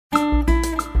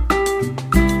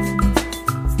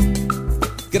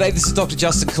G'day, this is Dr.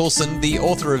 Justin Coulson, the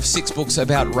author of 6 books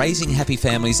about raising happy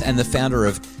families and the founder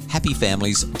of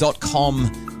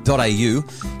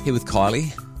happyfamilies.com.au. Here with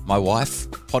Kylie, my wife,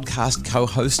 podcast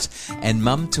co-host, and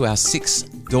mum to our 6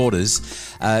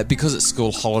 daughters. Because it's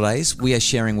school holidays, we are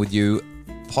sharing with you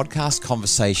podcast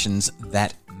conversations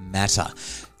that matter.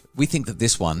 We think that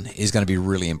this one is going to be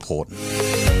really important.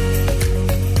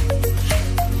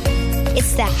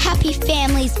 It's the Happy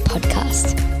Families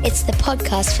Podcast. It's the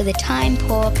podcast for the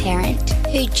time-poor parent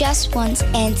who just wants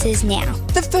answers now.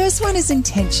 The first one is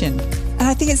intention. And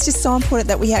I think it's just so important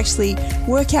that we actually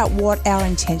work out what our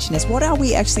intention is. What are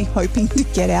we actually hoping to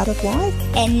get out of life?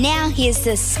 And now here's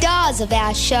the stars of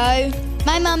our show,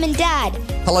 my mum and dad.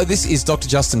 Hello, this is Dr.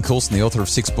 Justin Coulson, the author of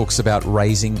 6 books about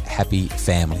raising happy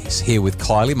families. Here with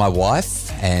Kylie, my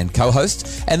wife and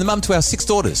co-host, and the mum to our 6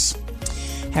 daughters.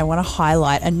 I want to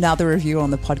highlight another review on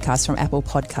the podcast from Apple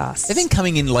Podcasts. They've been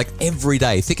coming in like every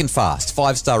day, thick and fast,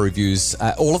 5-star reviews,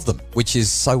 all of them, which is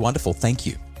so wonderful. Thank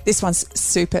you. This one's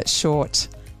super short,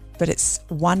 but it's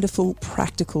wonderful,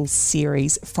 practical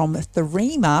series from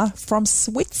Therema from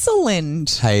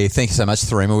Switzerland. Hey, thank you so much,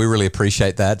 Therema. We really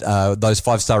appreciate that. Those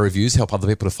 5-star reviews help other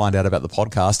people to find out about the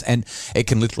podcast, and it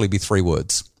can literally be 3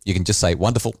 words. You can just say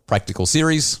wonderful, practical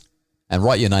series and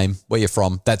write your name, where you're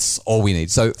from. That's all we need.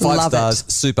 So 5 Love stars,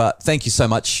 it. Super. Thank you so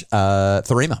much,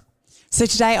 Therema. So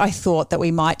today I thought that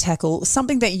we might tackle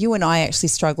something that you and I actually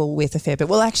struggle with a fair bit.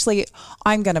 Well, actually,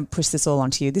 I'm going to push this all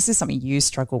onto you. This is something you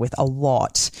struggle with a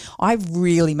lot. I've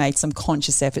really made some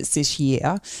conscious efforts this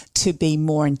year to be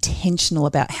more intentional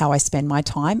about how I spend my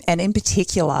time, and in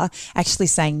particular, actually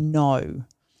saying no.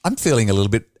 I'm feeling a little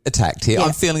bit attacked here. Yeah.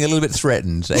 I'm feeling a little bit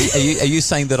threatened. Are you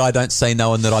saying that I don't say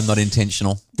no and that I'm not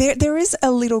intentional? There is a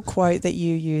little quote that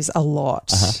you use a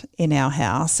lot in our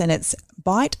house, and it's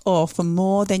bite off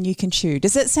more than you can chew.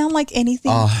 Does it sound like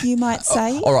anything you might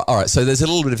say? All right. So there's a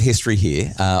little bit of history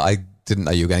here. I didn't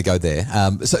know you were going to go there.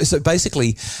 So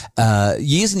basically,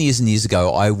 years and years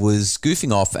ago, I was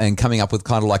goofing off and coming up with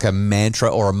kind of like a mantra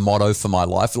or a motto for my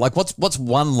life. Like what's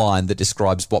one line that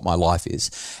describes what my life is?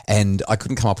 And I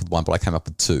couldn't come up with one, but I came up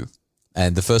with 2.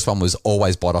 And the first one was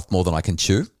always bite off more than I can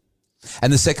chew.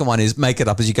 And the second one is make it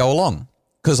up as you go along.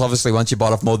 Because obviously once you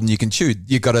bite off more than you can chew,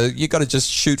 you got to just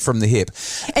shoot from the hip.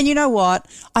 And you know what?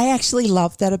 I actually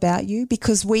love that about you,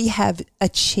 because we have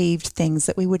achieved things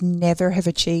that we would never have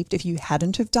achieved if you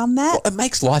hadn't have done that. Well, it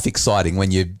makes life exciting when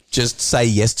you just say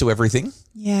yes to everything.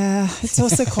 Yeah, it's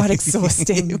also quite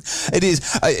exhausting. It is.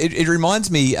 It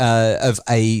reminds me of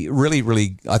a really,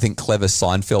 really, I think, clever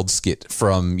Seinfeld skit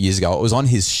from years ago. It was on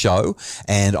his show,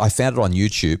 and I found it on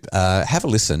YouTube. Have a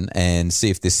listen and see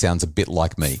if this sounds a bit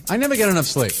like me. I never get enough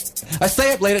sleep. I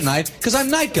stay up late at night because I'm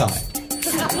night guy.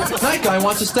 Night guy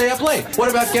wants to stay up late. What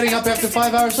about getting up after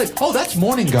 5 hours sleep? Oh, that's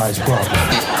morning guy's problem.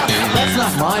 That's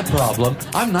not my problem.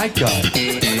 I'm night guy.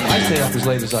 I stay up as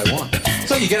late as I want.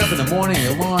 So you get up in the morning,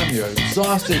 you're warm, you're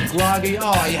exhausted, groggy.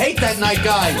 Oh, I hate that night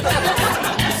guy.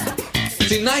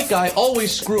 See, night guy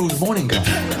always screws morning guy.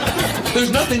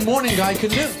 There's nothing morning guy can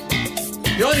do.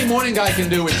 The only thing morning guy can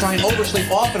do is try and oversleep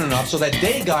often enough so that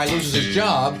day guy loses his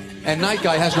job and night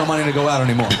guy has no money to go out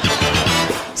anymore.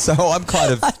 So I'm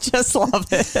kind of... I just love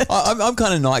it. I'm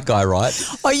kind of night guy, right?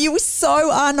 Oh, you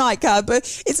so are night guy, but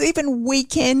it's even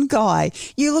weekend guy.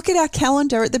 You look at our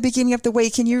calendar at the beginning of the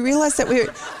week and you realise that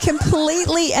we're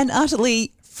completely and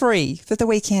utterly free for the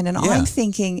weekend, and I'm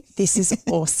thinking this is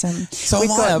awesome. So we've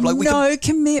got no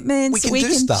commitments. We can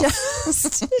do stuff.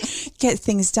 Just get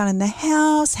things done in the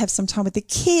house, have some time with the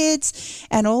kids,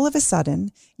 and all of a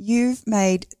sudden you've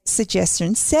made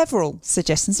suggestions, several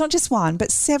suggestions, not just one, but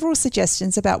several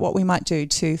suggestions about what we might do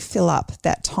to fill up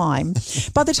that time.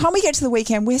 By the time we get to the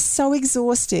weekend, we're so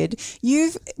exhausted.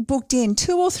 You've booked in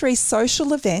 2 or 3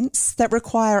 social events that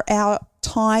require our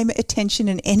time, attention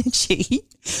and energy.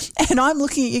 And I'm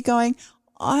looking at you going,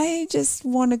 I just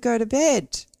want to go to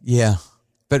bed. Yeah.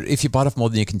 But if you bite off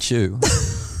more than you can chew,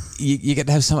 you get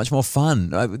to have so much more fun.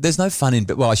 There's no fun in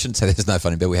bed. Well, I shouldn't say there's no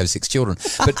fun in bed. We have 6 children.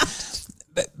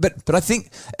 But I think...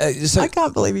 so I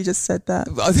can't believe you just said that.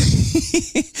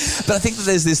 But I think that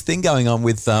there's this thing going on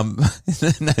with... no,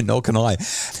 nor can I.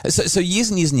 So years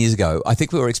and years ago, I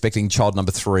think we were expecting child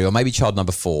number 3 or maybe child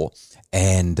number 4.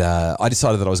 And I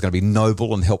decided that I was going to be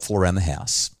noble and helpful around the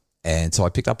house. And so I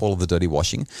picked up all of the dirty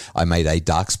washing. I made a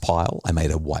darks pile, I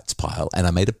made a whites pile, and I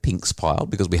made a pinks pile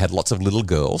because we had lots of little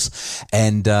girls.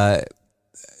 And the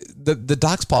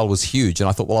darks pile was huge, and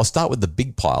I thought, well, I'll start with the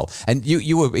big pile. And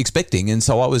you were expecting, and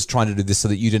so I was trying to do this so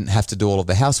that you didn't have to do all of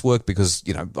the housework because,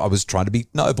 I was trying to be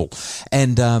noble.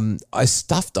 And I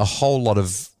stuffed a whole lot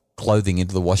of clothing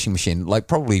into the washing machine, like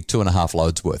probably 2.5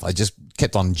 loads worth. I just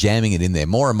kept on jamming it in there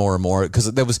more and more and more because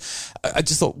I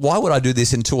just thought, why would I do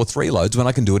this in 2 or 3 loads when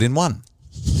I can do it in one?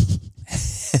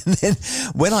 And then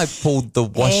when I pulled the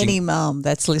washing... Any mum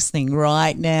that's listening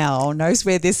right now knows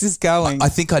where this is going. I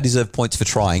think I deserve points for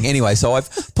trying. Anyway, so I've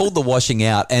pulled the washing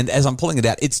out, and as I'm pulling it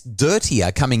out, it's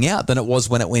dirtier coming out than it was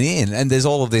when it went in. And there's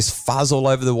all of this fuzz all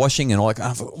over the washing, and I'm like,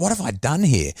 what have I done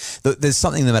here? There's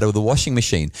something the matter with the washing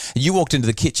machine. You walked into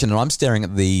the kitchen, and I'm staring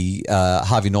at the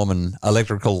Harvey Norman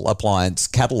electrical appliance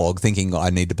catalogue thinking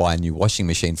I need to buy a new washing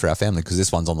machine for our family because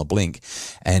this one's on the blink.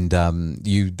 And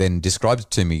you then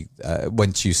described to me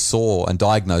once you saw and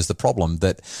diagnosed the problem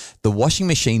that the washing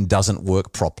machine doesn't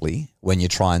work properly when you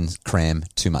try and cram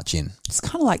too much in. It's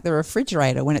kind of like the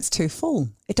refrigerator when it's too full.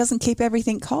 It doesn't keep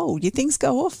everything cold. Your things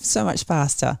go off so much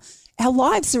faster. Our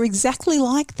lives are exactly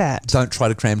like that. Don't try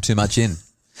to cram too much in.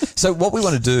 So what we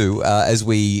want to do as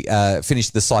we finish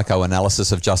the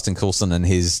psychoanalysis of Justin Coulson and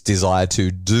his desire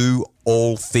to do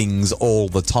all things all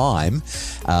the time,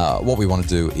 what we want to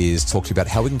do is talk to you about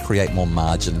how we can create more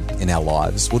margin in our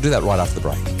lives. We'll do that right after the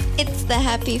break. It's the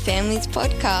Happy Families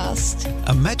Podcast.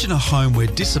 Imagine a home where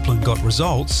discipline got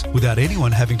results without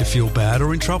anyone having to feel bad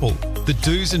or in trouble. The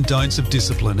Do's and Don'ts of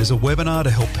Discipline is a webinar to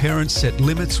help parents set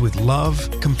limits with love,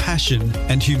 compassion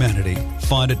and humanity.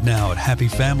 Find it now at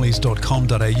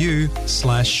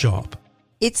happyfamilies.com.au/shop.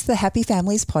 It's the Happy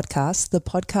Families Podcast, the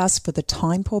podcast for the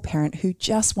time-poor parent who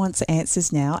just wants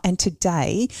answers now. And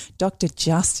today, Dr.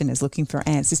 Justin is looking for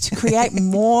answers to create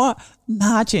more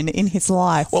margin in his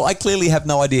life. Well, I clearly have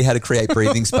no idea how to create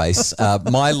breathing space.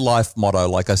 My life motto,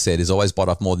 like I said, is always bite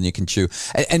off more than you can chew.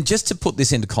 And just to put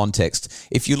this into context,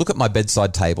 if you look at my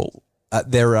bedside table,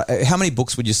 there are how many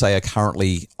books would you say are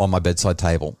currently on my bedside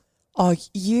table? Oh,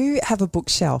 you have a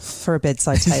bookshelf for a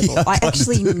bedside table. Yeah, I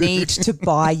actually need to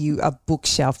buy you a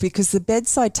bookshelf because the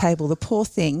bedside table, the poor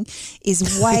thing,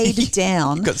 is weighed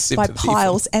down by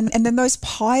piles and then those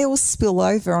piles spill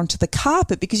over onto the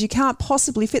carpet because you can't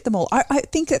possibly fit them all. I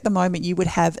think at the moment you would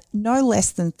have no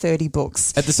less than 30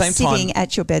 books at the same sitting time,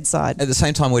 at your bedside. At the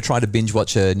same time, we're trying to binge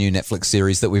watch a new Netflix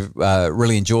series that we've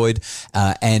really enjoyed.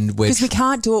 Because we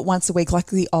can't do it once a week like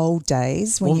the old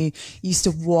days when you used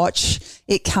to watch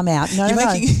it come out. No,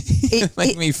 You're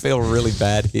making me feel really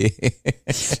bad here.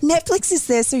 Netflix is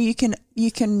there so you can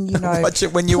watch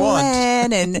it when you want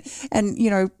and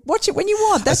watch it when you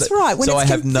want. That's right. When so it's I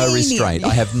have convenient. no restraint.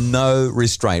 I have no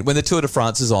restraint. When the Tour de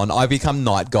France is on, I become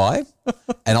night guy,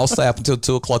 and I'll stay up until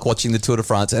 2:00 watching the Tour de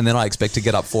France, and then I expect to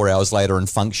get up 4 hours later and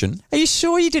function. Are you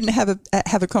sure you didn't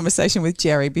have a conversation with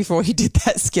Jerry before he did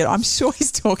that skit? I'm sure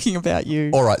he's talking about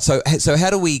you. All right. So how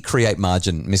do we create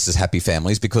margin, Mrs. Happy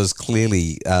Families? Because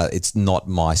clearly it's not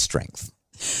my strength.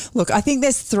 Look, I think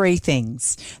there's 3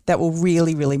 things that will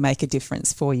really, really make a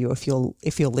difference for you if you'll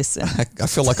listen. I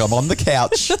feel like I'm on the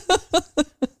couch.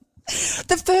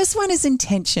 The first one is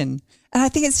intention. And I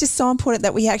think it's just so important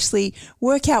that we actually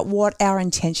work out what our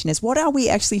intention is. What are we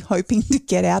actually hoping to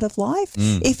get out of life?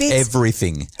 If it's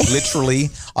everything. Literally,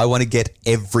 I want to get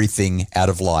everything out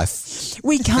of life.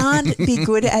 We can't be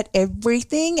good at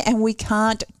everything and we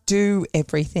can't do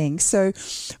everything. So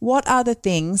what are the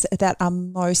things that are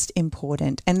most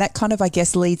important? And that kind of, I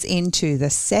guess, leads into the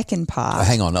second part.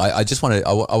 Hang on. I just want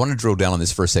to drill down on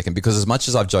this for a second because as much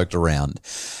as I've joked around,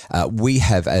 we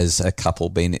have as a couple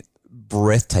been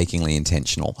breathtakingly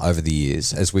intentional over the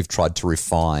years as we've tried to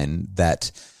refine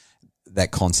that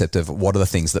concept of what are the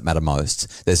things that matter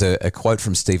most. There's a quote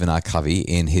from Stephen R. Covey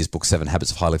in his book 7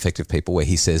 Habits of Highly Effective People where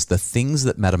he says the things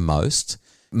that matter most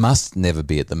must never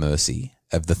be at the mercy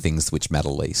of the things which matter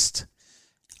least.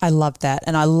 I love that.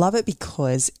 And I love it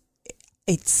because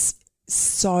it's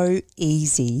so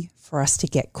easy for us to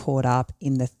get caught up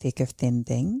in the thick of thin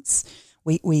things.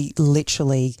 We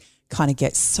literally kind of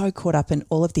get so caught up in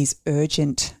all of these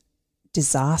urgent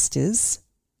disasters.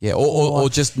 Yeah, or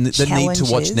just the need to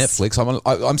watch challenges. Netflix.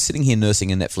 I'm sitting here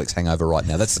nursing a Netflix hangover right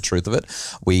now. That's the truth of it.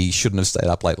 We shouldn't have stayed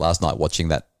up late last night watching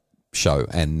that show,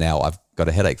 and now I've got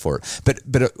a headache for it. But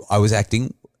I was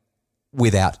acting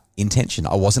without intention.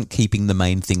 I wasn't keeping the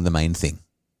main thing,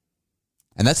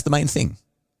 and that's the main thing.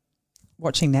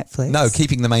 Watching Netflix. No,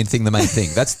 keeping the main thing.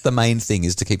 That's the main thing,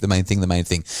 is to keep the main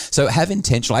thing. So have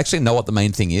intentional, actually know what the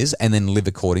main thing is and then live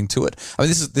according to it. I mean,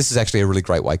 this is actually a really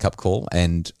great wake-up call,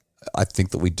 and I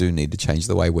think that we do need to change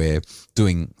the way we're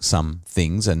doing some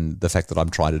things and the fact that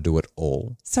I'm trying to do it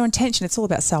all. So intention, it's all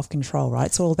about self-control, right?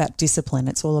 It's all about discipline.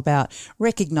 It's all about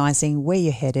recognizing where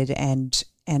you're headed and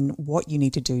what you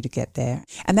need to do to get there.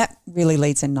 And that really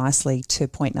leads in nicely to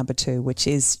point number 2, which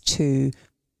is to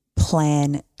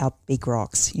plan our big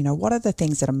rocks. You know, what are the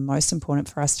things that are most important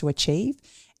for us to achieve?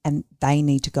 and they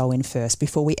need to go in first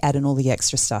before we add in all the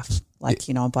extra stuff, like,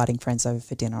 inviting friends over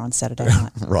for dinner on Saturday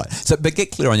night. Right. So, but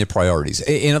get clear on your priorities.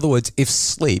 In other words,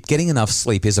 if getting enough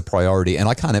sleep is a priority, and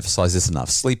I can't emphasize this enough,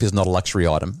 sleep is not a luxury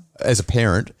item. As a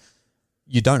parent,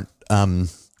 you don't...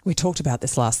 We talked about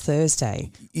this last Thursday.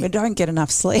 We don't get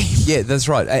enough sleep. Yeah, that's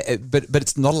right. But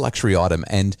it's not a luxury item,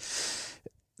 and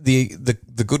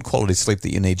the good quality sleep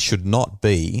that you need should not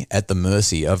be at the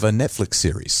mercy of a Netflix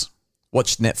series.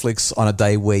 Watch Netflix on a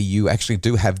day where you actually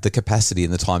do have the capacity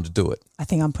and the time to do it. I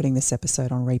think I'm putting this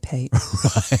episode on repeat.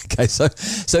 Right. Okay. So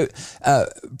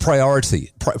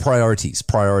prioritize.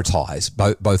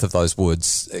 Both of those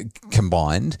words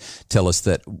combined tell us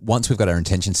that once we've got our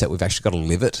intention set, we've actually got to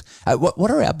live it.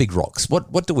 What are our big rocks?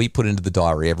 What do we put into the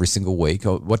diary every single week?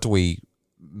 Or what do we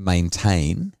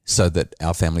maintain so that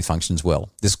our family functions well?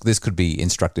 This could be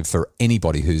instructive for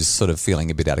anybody who's sort of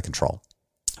feeling a bit out of control.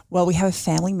 Well, we have a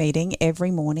family meeting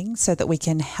every morning so that we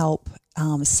can help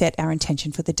set our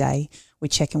intention for the day. We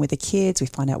check in with the kids. We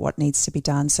find out what needs to be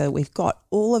done. So we've got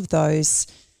all of those,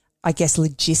 I guess,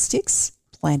 logistics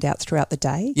planned out throughout the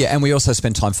day. Yeah, and we also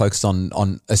spend time focused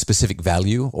on a specific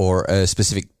value or a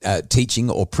specific teaching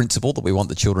or principle that we want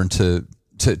the children to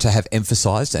have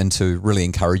emphasised and to really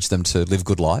encourage them to live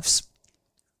good lives.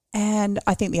 And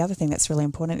I think the other thing that's really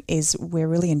important is we're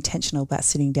really intentional about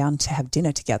sitting down to have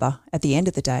dinner together at the end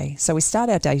of the day. So we start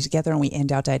our day together and we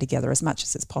end our day together as much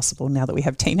as it's possible now that we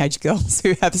have teenage girls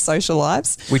who have social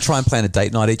lives. We try and plan a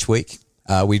date night each week.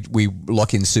 We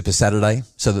lock in Super Saturday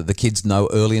so that the kids know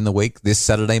early in the week, this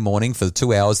Saturday morning for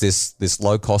 2 hours, this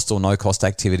low cost or no cost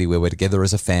activity where we're together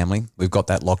as a family. We've got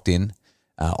that locked in.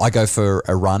 I go for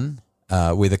a run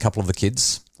with a couple of the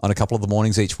kids. On a couple of the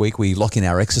mornings each week, we lock in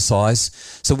our exercise.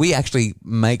 So we actually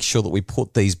make sure that we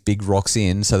put these big rocks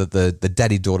in so that the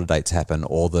daddy-daughter dates happen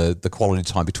or the quality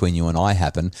time between you and I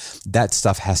happen. That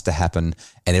stuff has to happen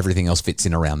and everything else fits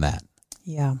in around that.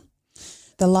 Yeah.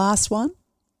 The last one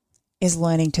is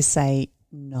learning to say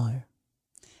no.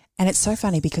 And it's so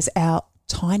funny because our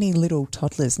tiny little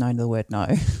toddlers know the word no.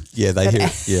 Yeah, they hear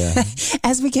it. Yeah.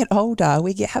 As we get older,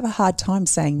 we have a hard time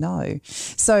saying no.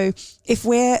 So if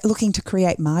we're looking to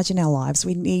create margin in our lives,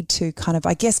 we need to kind of,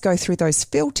 I guess, go through those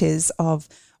filters of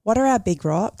what are our big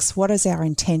rocks? What is our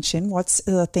intention? What's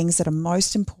the things that are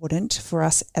most important for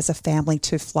us as a family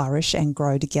to flourish and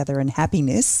grow together in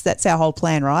happiness? That's our whole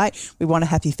plan, right? We want a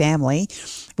happy family.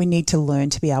 We need to learn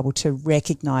to be able to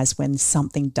recognize when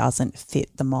something doesn't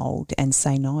fit the mold and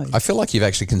say no. I feel like you've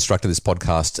actually constructed this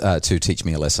podcast to teach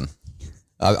me a lesson.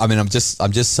 I mean, I'm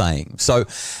just saying. So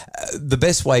the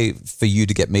best way for you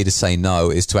to get me to say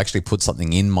no is to actually put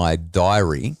something in my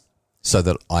diary so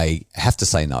that I have to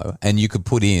say no. And you could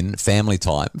put in family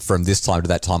time from this time to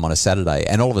that time on a Saturday.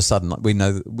 And all of a sudden we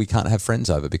know that we can't have friends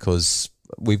over because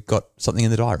we've got something in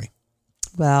the diary.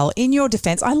 Well, in your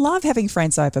defense, I love having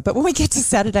friends over, but when we get to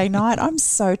Saturday night, I'm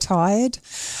so tired.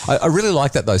 I really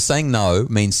like that though. Saying no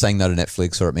means saying no to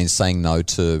Netflix, or it means saying no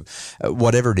to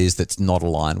whatever it is that's not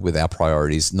aligned with our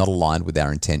priorities, not aligned with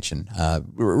our intention.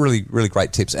 Really, really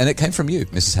great tips. And it came from you,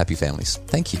 Mrs. Happy Families.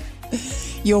 Thank you.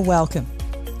 You're welcome.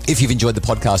 If you've enjoyed the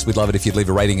podcast, we'd love it if you'd leave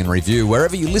a rating and review.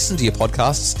 Wherever you listen to your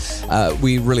podcasts,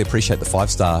 we really appreciate the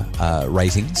 5-star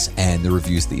ratings and the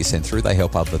reviews that you send through. They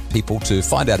help other people to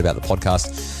find out about the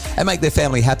podcast and make their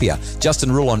family happier.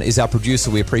 Justin Rulon is our producer.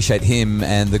 We appreciate him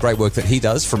and the great work that he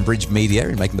does from Bridge Media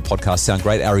in making the podcast sound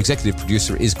great. Our executive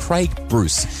producer is Craig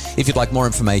Bruce. If you'd like more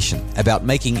information about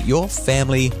making your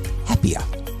family happier,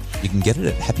 you can get it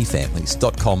at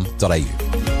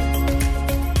happyfamilies.com.au.